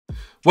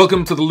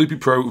Welcome to the Loopy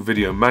Pro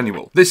video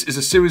manual. This is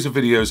a series of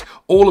videos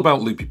all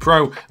about Loopy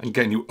Pro and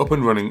getting you up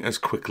and running as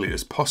quickly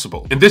as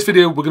possible. In this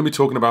video, we're going to be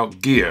talking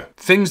about gear,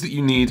 things that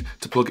you need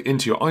to plug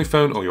into your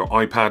iPhone or your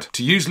iPad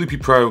to use Loopy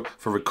Pro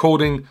for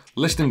recording,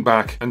 listening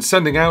back, and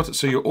sending out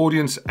so your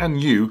audience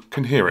and you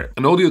can hear it.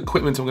 And all the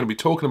equipment I'm going to be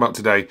talking about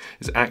today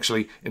is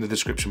actually in the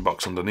description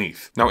box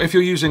underneath. Now, if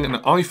you're using an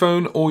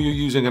iPhone or you're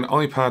using an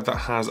iPad that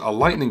has a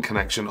lightning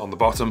connection on the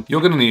bottom,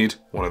 you're going to need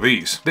one of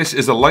these. This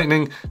is a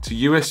lightning to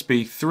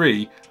USB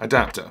 3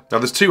 adapter. Now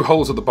there's two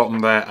holes at the bottom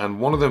there, and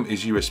one of them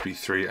is USB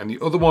 3 and the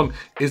other one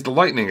is the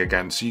lightning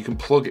again, so you can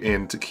plug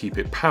in to keep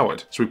it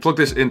powered. So we plug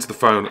this into the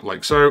phone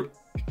like so,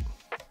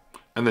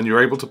 and then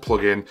you're able to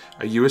plug in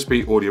a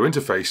USB audio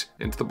interface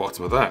into the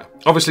bottom of there.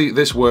 Obviously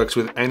this works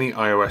with any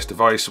iOS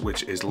device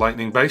which is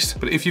lightning based,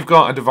 but if you've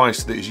got a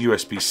device that is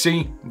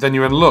USB-C, then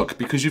you're in luck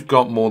because you've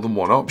got more than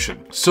one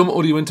option. Some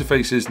audio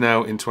interfaces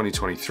now in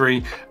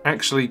 2023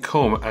 actually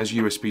come as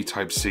USB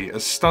Type-C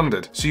as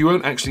standard, so you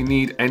won't actually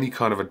need any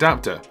kind of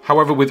adapter.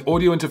 However, with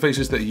audio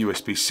interfaces that are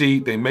USB-C,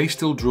 they may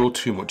still draw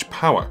too much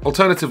power.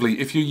 Alternatively,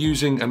 if you're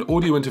using an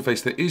audio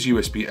interface that is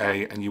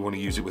USB-A and you want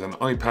to use it with an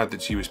iPad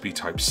that's USB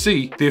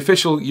Type-C, the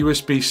official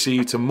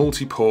USB-C to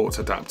multi-port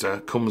adapter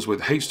comes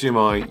with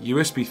HDMI,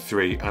 USB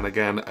 3, and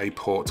again a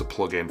port to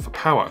plug in for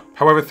power.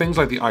 However, things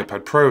like the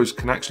iPad Pros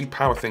can actually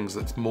power things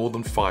that's more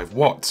than 5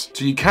 watts.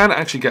 So you can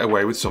actually get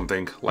away with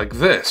something like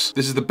this.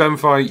 This is the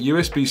Benfi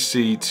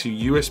USB-C to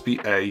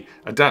USB-A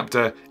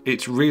adapter.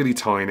 It's really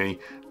tiny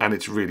and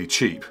it's really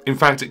cheap. In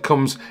fact, it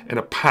comes in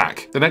a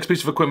pack. The next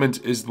piece of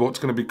equipment is what's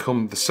going to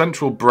become the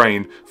central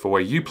brain for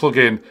where you plug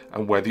in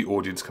and where the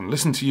audience can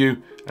listen to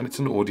you, and it's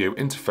an audio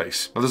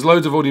interface. Now there's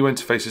loads of audio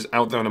interfaces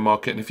out there in the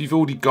market, and if you've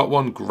already got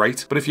one,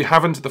 great. But if you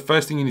haven't, the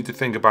first thing you need to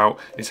think about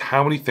is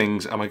how many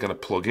things am I going to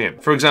plug in?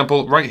 For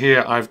example, right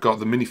here, I've got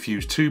the Mini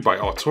Fuse 2 by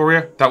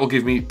Arturia. That will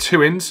give me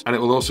 2 ins, and it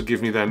will also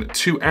give me then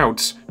 2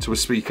 outs to a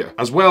speaker,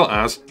 as well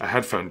as a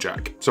headphone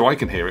jack, so I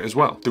can hear it as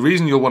well. The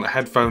reason you'll want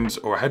headphones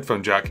or a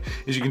headphone jack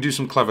is you can do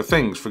some clever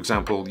things. For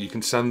example, you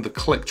can send the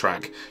click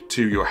track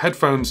to your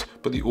headphones,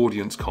 but the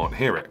audience can't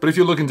hear it. But if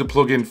you're looking to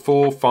plug in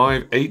 4,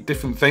 5, 8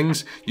 different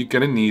things, you're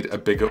going to need a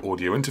bigger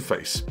audio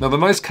interface. Now the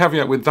nice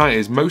caveat with that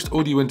is most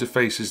audio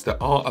interfaces that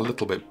are a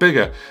little bit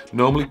bigger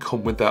normally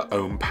come with their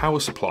own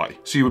power supply.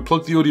 So you would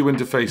plug the audio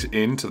interface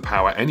into the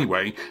power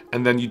anyway,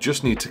 and then you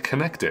just need to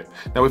connect it.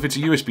 Now if it's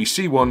a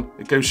USB-C one,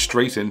 it goes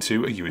straight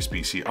into a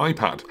USB-C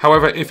iPad.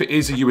 However, if it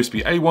is a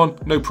USB-A one,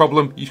 no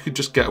problem, you could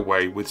just get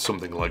away with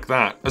something like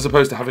that, as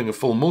opposed to having a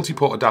full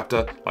multi-port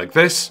adapter like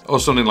this, or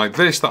something like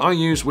this that I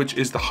use, which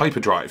is the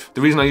hyperdrive. The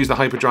reason I use the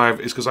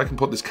hyperdrive is because I can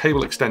put this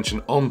cable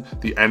extension on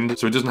the end,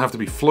 so it doesn't have to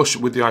be flush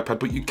with the iPad,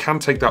 but you can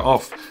take that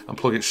off and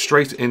plug it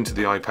straight into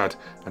the iPad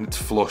and it's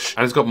flush,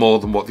 and it's got more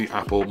than what the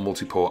Apple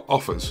multi-port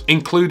offers,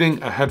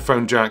 including a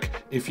headphone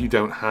jack if you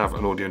don't have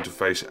an audio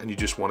interface and you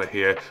just want to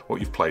hear what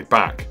you've played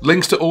back.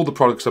 Links to all the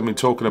products I've been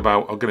talking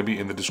about are going to be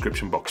in the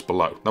description box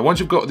below. Now once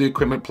you've got the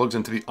equipment plugged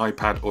into the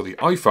iPad or the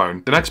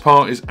iPhone, the next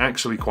part is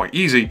actually quite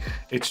easy.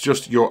 It's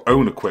just your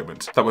own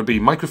equipment. That would be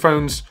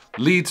microphones,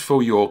 leads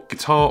for your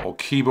guitar or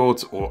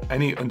keyboards or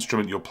any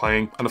instrument you're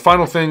playing, and the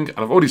final thing, and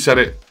I've already said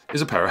it,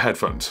 is a pair of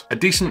headphones. A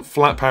decent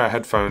flat pair of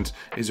headphones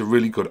is a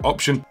really good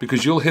option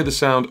because you'll hear the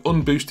sound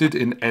unboosted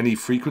in any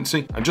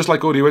frequency. And just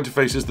like audio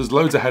interfaces, there's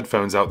loads of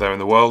headphones out there in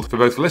the world for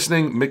both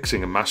listening,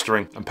 mixing, and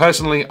mastering. And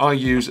personally, I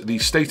use the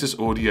Status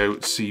Audio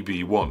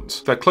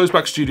CB1s. They're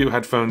closed-back studio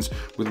headphones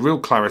with real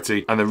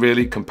clarity, and they're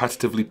really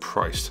competitively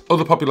priced.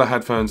 Other popular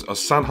headphones are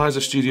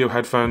Sennheiser studio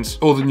headphones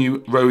or the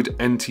new Rode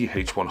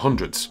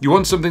NTH100s. You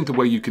want something to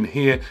where you can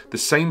hear the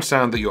same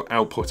sound that you're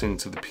outputting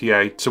to the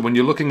PA. So when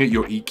you're looking at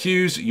your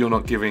EQs, you're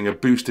not giving a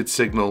boosted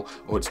signal,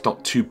 or it's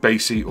not too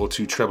bassy or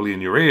too trebly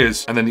in your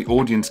ears, and then the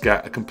audience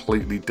get a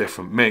completely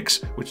different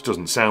mix, which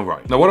doesn't sound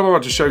right. Now what I'm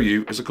about to show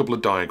you is a couple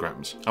of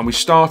diagrams, and we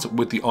start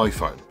with the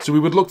iPhone. So we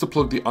would look to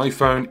plug the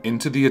iPhone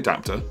into the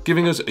adapter,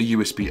 giving us a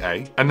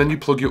USB-A, and then you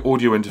plug your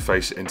audio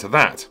interface into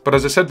that. But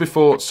as I said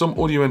before, some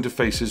audio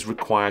interfaces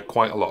require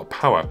quite a lot of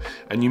power,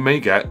 and you may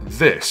get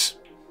this,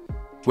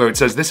 where it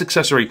says this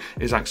accessory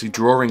is actually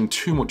drawing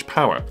too much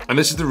power. And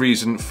this is the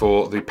reason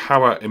for the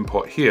power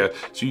input here,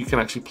 so you can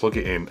actually plug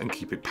it in and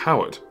keep it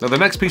powered. Now the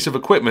next piece of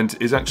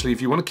equipment is actually if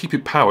you want to keep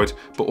it powered,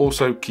 but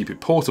also keep it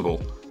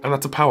portable, and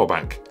that's a power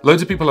bank.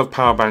 Loads of people have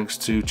power banks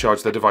to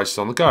charge their devices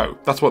on the go.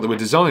 That's what they were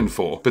designed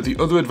for. But the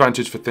other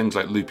advantage for things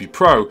like Loopy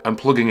Pro and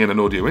plugging in an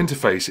audio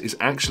interface is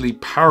actually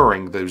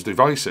powering those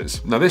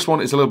devices. Now this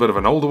one is a little bit of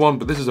an older one,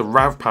 but this is a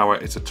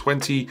RavPower. It's a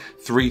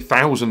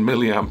 23,000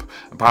 milliamp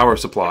power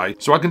supply.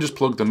 So I can just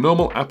plug the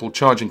normal Apple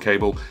charging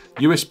cable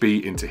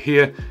USB into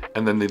here,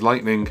 and then the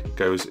lightning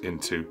goes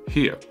into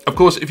here. Of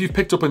course, if you've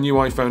picked up a new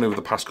iPhone over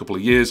the past couple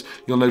of years,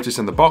 you'll notice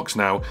in the box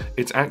now,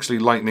 it's actually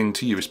lightning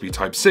to USB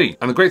Type-C.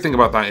 And the great thing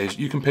about that that is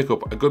you can pick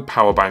up a good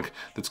power bank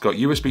that's got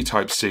USB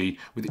Type-C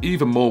with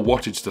even more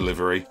wattage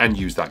delivery and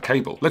use that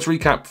cable. Let's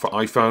recap for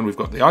iPhone. We've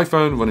got the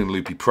iPhone running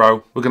Loopy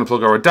Pro. We're going to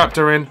plug our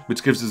adapter in,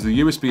 which gives us the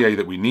USB-A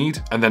that we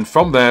need. And then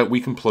from there,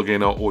 we can plug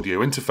in our audio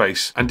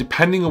interface. And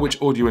depending on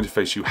which audio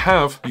interface you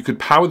have, you could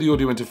power the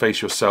audio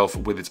interface yourself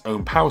with its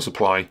own power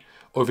supply.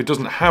 Or if it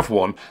doesn't have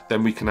one,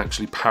 then we can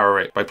actually power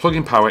it by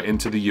plugging power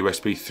into the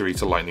USB 3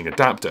 to Lightning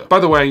adapter. By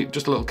the way,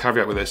 just a little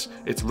caveat with this,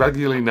 it's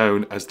regularly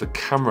known as the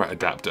camera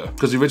adapter,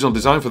 because the original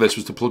design for this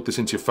was to plug this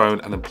into your phone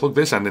and then plug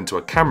this end into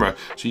a camera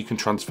so you can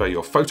transfer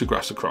your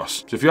photographs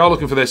across. So if you are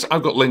looking for this,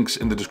 I've got links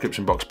in the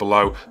description box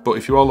below, but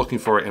if you are looking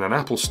for it in an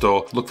Apple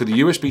store, look for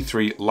the USB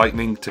 3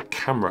 Lightning to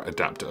camera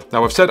adapter.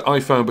 Now I've said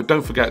iPhone, but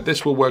don't forget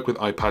this will work with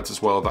iPads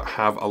as well that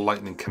have a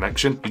Lightning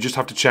connection. You just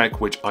have to check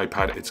which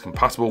iPad it's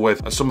compatible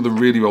with, as some of the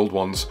really old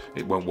ones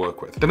it won't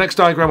work with. The next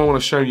diagram I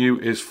want to show you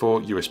is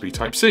for USB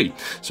Type-C.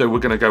 So we're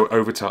going to go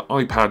over to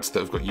iPads that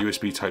have got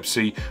USB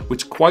Type-C,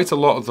 which quite a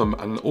lot of them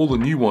and all the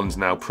new ones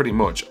now pretty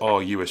much are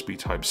USB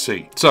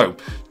Type-C. So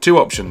two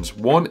options.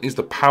 One is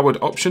the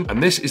powered option,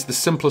 and this is the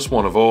simplest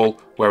one of all,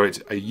 where it's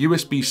a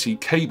USB-C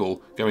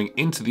cable going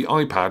into the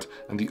iPad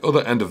and the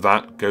other end of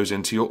that goes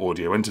into your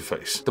audio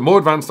interface. The more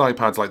advanced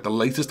iPads like the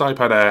latest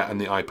iPad Air and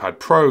the iPad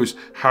Pros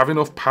have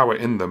enough power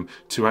in them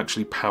to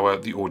actually power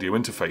the audio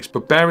interface.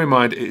 But bear in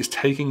mind, it is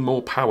taking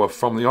more power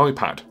from the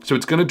iPad, so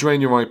it's going to drain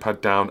your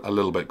iPad down a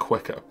little bit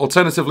quicker.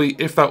 Alternatively,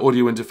 if that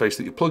audio interface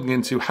that you're plugging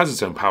into has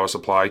its own power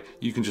supply,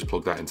 you can just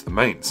plug that into the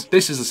mains.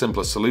 This is the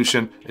simplest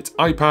solution. It's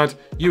iPad,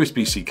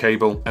 USB-C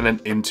cable, and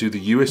then into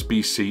the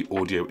USB-C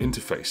audio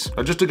interface.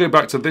 Now just to go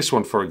back to this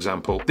one, for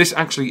example, this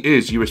actually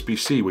is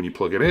USB-C when you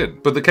plug it in,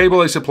 but the cable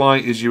they supply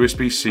is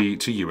USB-C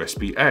to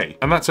USB-A,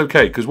 and that's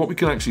okay, because what we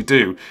can actually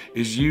do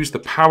is use the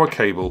power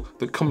cable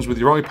that comes with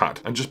your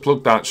iPad and just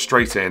plug that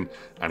straight in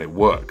and it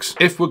works.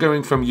 If we're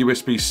going from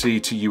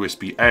USB-C to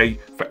USB-A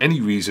for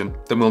any reason,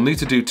 then we'll need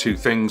to do two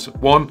things.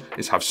 One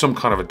is have some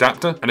kind of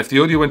adapter, and if the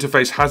audio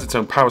interface has its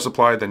own power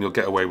supply, then you'll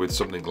get away with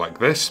something like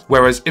this.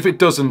 Whereas if it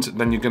doesn't,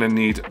 then you're going to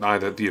need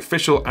either the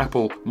official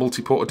Apple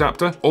multi-port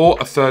adapter or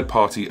a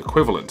third-party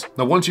equivalent.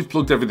 Now, once you've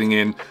plugged everything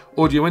in,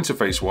 audio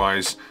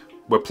interface-wise,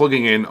 we're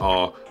plugging in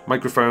our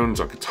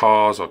microphones, our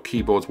guitars, our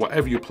keyboards,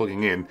 whatever you're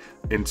plugging in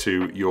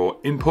into your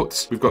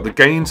inputs. We've got the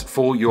gains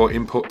for your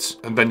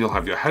inputs, and then you'll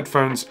have your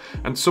headphones,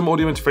 and some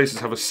audio interfaces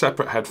have a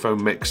separate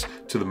headphone mix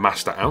to the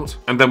master out.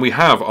 And then we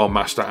have our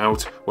master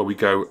out where we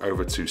go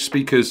over to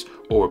speakers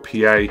or a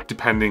PA,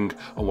 depending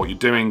on what you're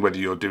doing, whether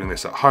you're doing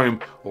this at home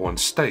or on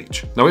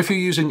stage. Now, if you're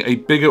using a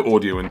bigger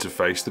audio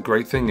interface, the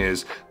great thing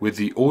is with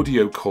the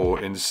audio core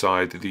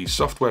inside the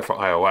software for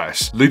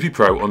iOS, Loopy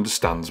Pro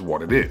understands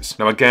what it is.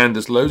 Now, again,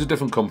 there's loads of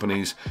different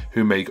companies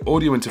who make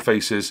audio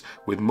interfaces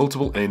with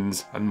multiple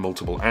ins and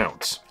multiple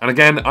outs. And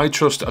again, I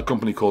trust a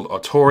company called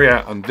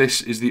Arturia, and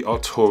this is the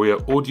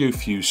Arturia Audio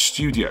Fuse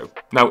Studio.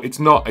 Now, it's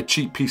not a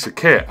cheap piece of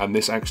kit, and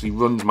this actually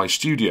runs my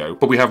studio,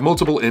 but we have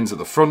multiple ins at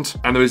the front,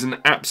 and there is an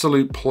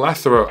absolute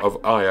plethora of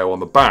I/O on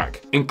the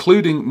back,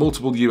 including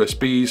multiple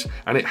USBs,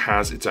 and it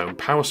has its own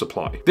power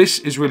supply. This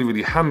is really,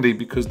 really handy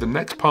because the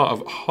next part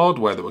of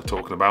hardware that we're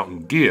talking about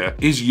and gear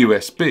is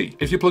USB.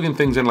 If you're plugging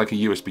things in like a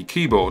USB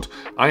keyboard,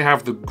 I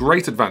have the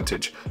great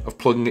advantage of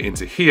plugging it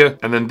into here,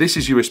 and then this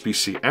is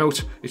USB-C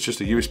out. It's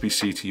just a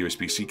USB-C to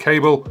USB-C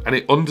cable, and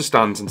it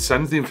understands and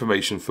sends the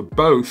information for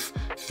both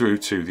through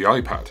to the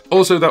iPad.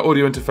 Also, that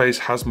audio interface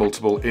has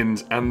multiple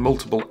ins and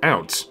multiple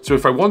outs. So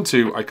if I want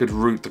to, I could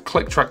route the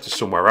click track to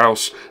somewhere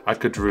else. I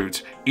could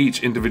route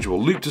each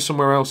individual loop to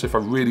somewhere else if I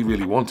really,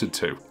 really wanted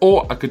to.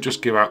 Or I could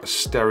just give out a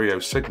stereo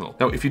signal.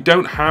 Now, if you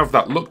don't have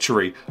that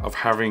luxury of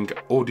having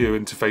audio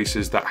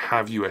interfaces that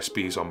have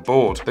USBs on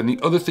board, then the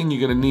other thing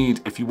you're going to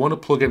need if you want to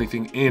plug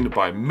anything in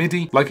by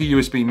MIDI, like a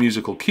USB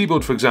musical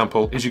keyboard, for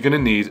example, is you're going to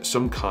need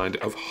some kind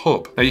of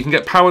hub. Now, you can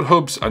get powered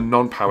hubs and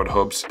non-powered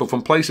hubs, but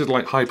from places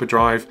like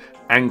Hyperdrive,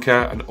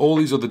 Anchor, and all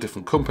these other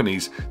different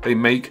companies, they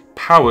make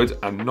powered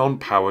and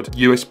non-powered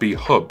USB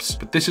hubs.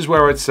 But this is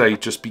where I'd say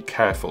just be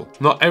careful.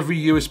 Not every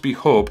USB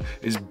hub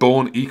is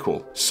born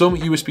equal. Some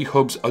USB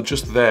hubs are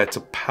just there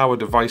to power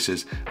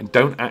devices and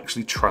don't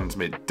actually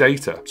transmit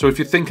data. So if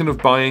you're thinking of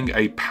buying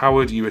a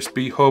powered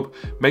USB hub,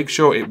 make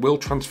sure it will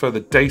transfer the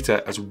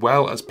data as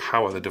well as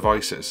power the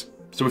devices.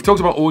 So we've talked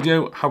about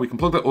audio, how we can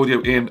plug that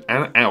audio in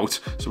and out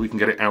so we can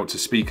get it out to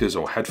speakers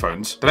or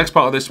headphones. The next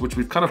part of this, which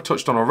we've kind of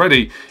touched on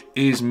already,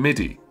 is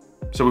MIDI.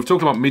 So we've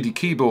talked about MIDI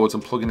keyboards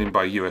and plugging in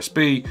by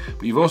USB,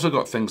 but you've also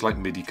got things like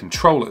MIDI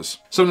controllers.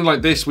 Something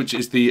like this, which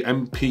is the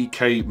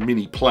MPK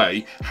Mini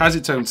Play, has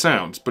its own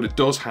sounds, but it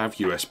does have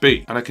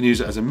USB. And I can use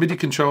it as a MIDI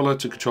controller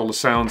to control the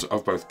sounds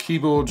of both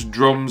keyboards,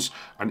 drums,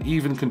 and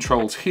even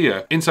controls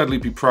here inside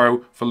Loopy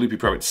Pro for Loopy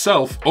Pro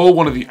itself, or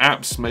one of the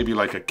apps, maybe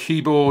like a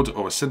keyboard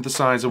or a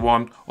synthesizer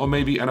one, or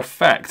maybe an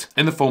effect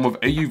in the form of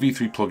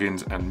AUV3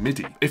 plugins and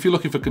MIDI. If you're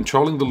looking for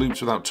controlling the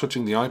loops without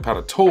touching the iPad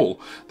at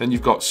all, then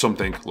you've got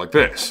something like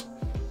this.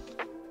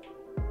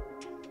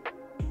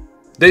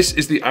 This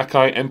is the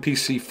Akai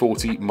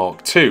MPC40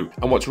 Mark II,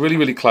 and what's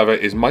really clever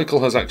is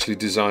Michael has actually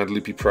designed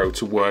Loopy Pro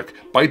to work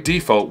by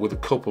default with a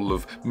couple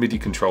of MIDI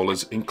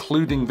controllers,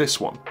 including this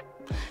one.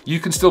 You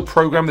can still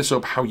program this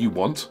up how you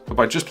want, but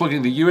by just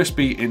plugging the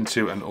USB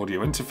into an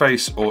audio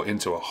interface or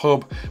into a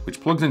hub,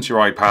 which plugs into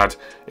your iPad,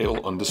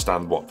 it'll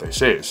understand what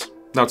this is.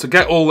 Now, to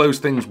get all those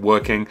things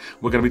working,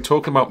 we're going to be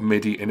talking about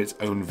MIDI in its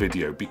own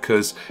video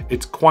because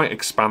it's quite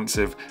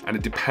expansive and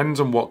it depends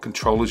on what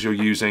controllers you're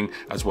using,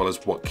 as well as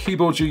what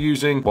keyboards you're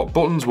using, what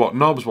buttons, what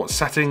knobs, what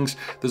settings.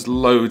 There's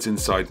loads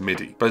inside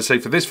MIDI. But as I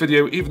say, for this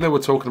video, even though we're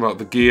talking about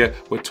the gear,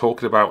 we're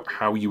talking about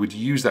how you would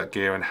use that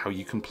gear and how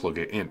you can plug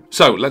it in.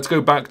 So let's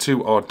go back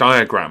to our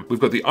diagram. We've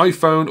got the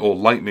iPhone or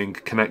Lightning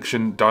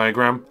connection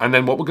diagram. And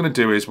then what we're going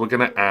to do is we're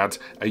going to add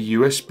a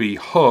USB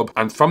hub.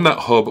 And from that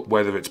hub,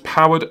 whether it's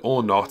powered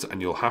or not,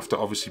 and you'll have to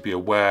obviously be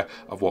aware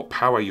of what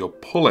power you're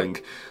pulling,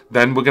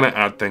 then we're going to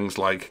add things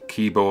like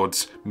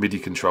keyboards, MIDI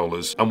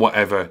controllers, and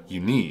whatever you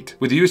need.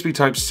 With the USB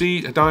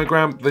Type-C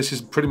diagram, this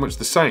is pretty much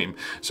the same.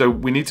 So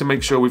we need to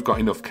make sure we've got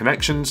enough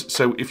connections.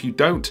 So if you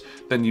don't,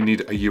 then you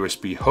need a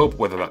USB hub,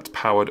 whether that's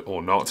powered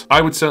or not.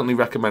 I would certainly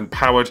recommend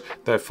powered,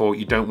 therefore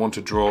you don't want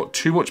to draw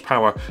too much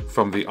power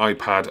from the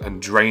iPad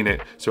and drain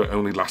it so it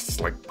only lasts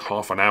like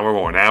half an hour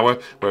or an hour,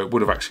 where it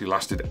would have actually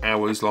lasted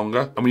hours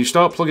longer. And when you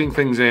start plugging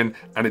things in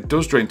and it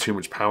does drain too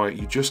much power,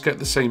 you just get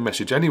the same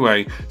message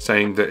anyway,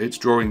 saying that it's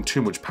drawing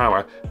too much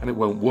power and it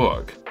won't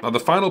work. Now, the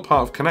final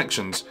part of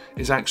connections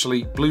is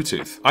actually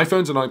Bluetooth.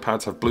 iPhones and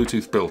iPads have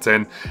Bluetooth built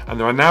in, and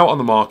there are now on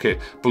the market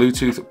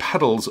Bluetooth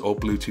pedals or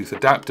Bluetooth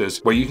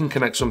adapters where you can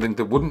connect something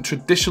that wouldn't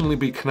traditionally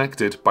be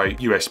connected by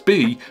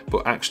USB,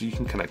 but actually you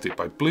can connect it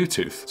by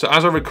Bluetooth. So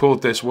as I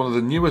record this, one of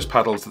the newest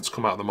pedals that's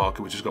come out of the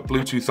market, which has got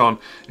Bluetooth on,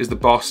 is the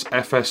Boss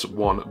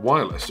FS1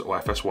 Wireless or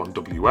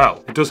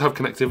FS1WL. It does have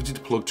connectivity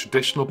to plug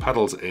traditional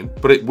pedals in,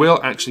 but it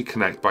will actually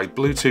connect by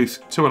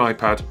Bluetooth to an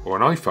iPad or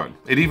an iPhone.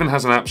 It even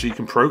has an app so you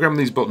can program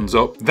these buttons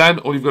up. Then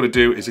all you've got to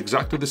do is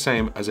exactly the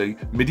same as a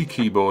MIDI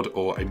keyboard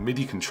or a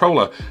MIDI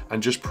controller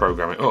and just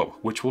program it up,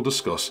 which we'll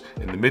discuss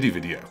in the MIDI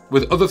video.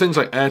 With other things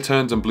like air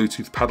turns and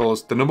Bluetooth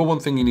pedals, the number one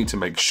thing you need to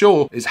make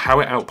sure is how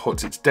it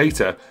outputs its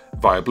data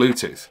via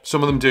Bluetooth.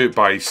 Some of them do it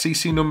by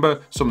CC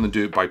number, some of them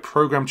do it by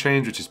program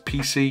change, which is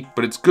PC,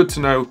 but it's good to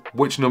know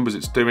which numbers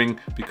it's doing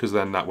because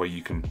then that way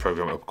you can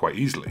program it up quite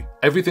easily.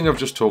 Everything I've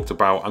just talked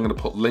about, I'm going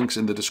to put links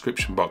in the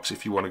description box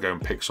if you want to go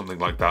and pick something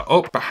like that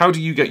up. But how do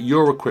you get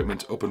your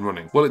equipment up and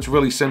running? Well, it's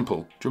really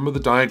simple. Do you remember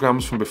the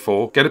diagrams from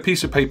before? Get a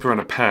piece of paper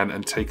and a pen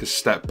and take a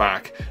step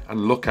back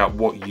and look at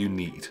what you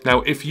need.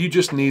 Now, if you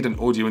just need an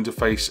audio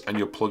interface and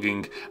you're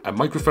plugging a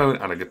microphone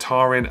and a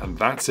guitar in and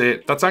that's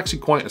it, that's actually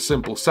quite a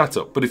simple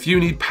setup. But if you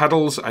need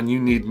pedals and you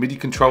need MIDI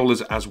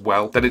controllers as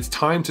well, then it's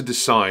time to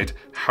decide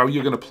how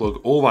you're going to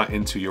plug all that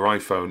into your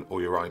iPhone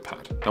or your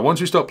iPad. Now, once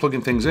we start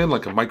plugging things in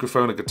like a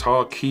microphone, a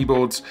guitar,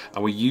 keyboards,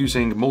 and we're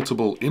using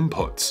multiple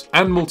inputs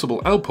and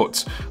multiple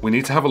outputs, we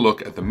need to have a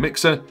look at the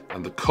mixer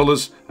and the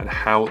colors and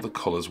how the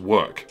colors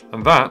work.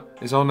 And that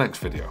is our next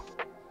video.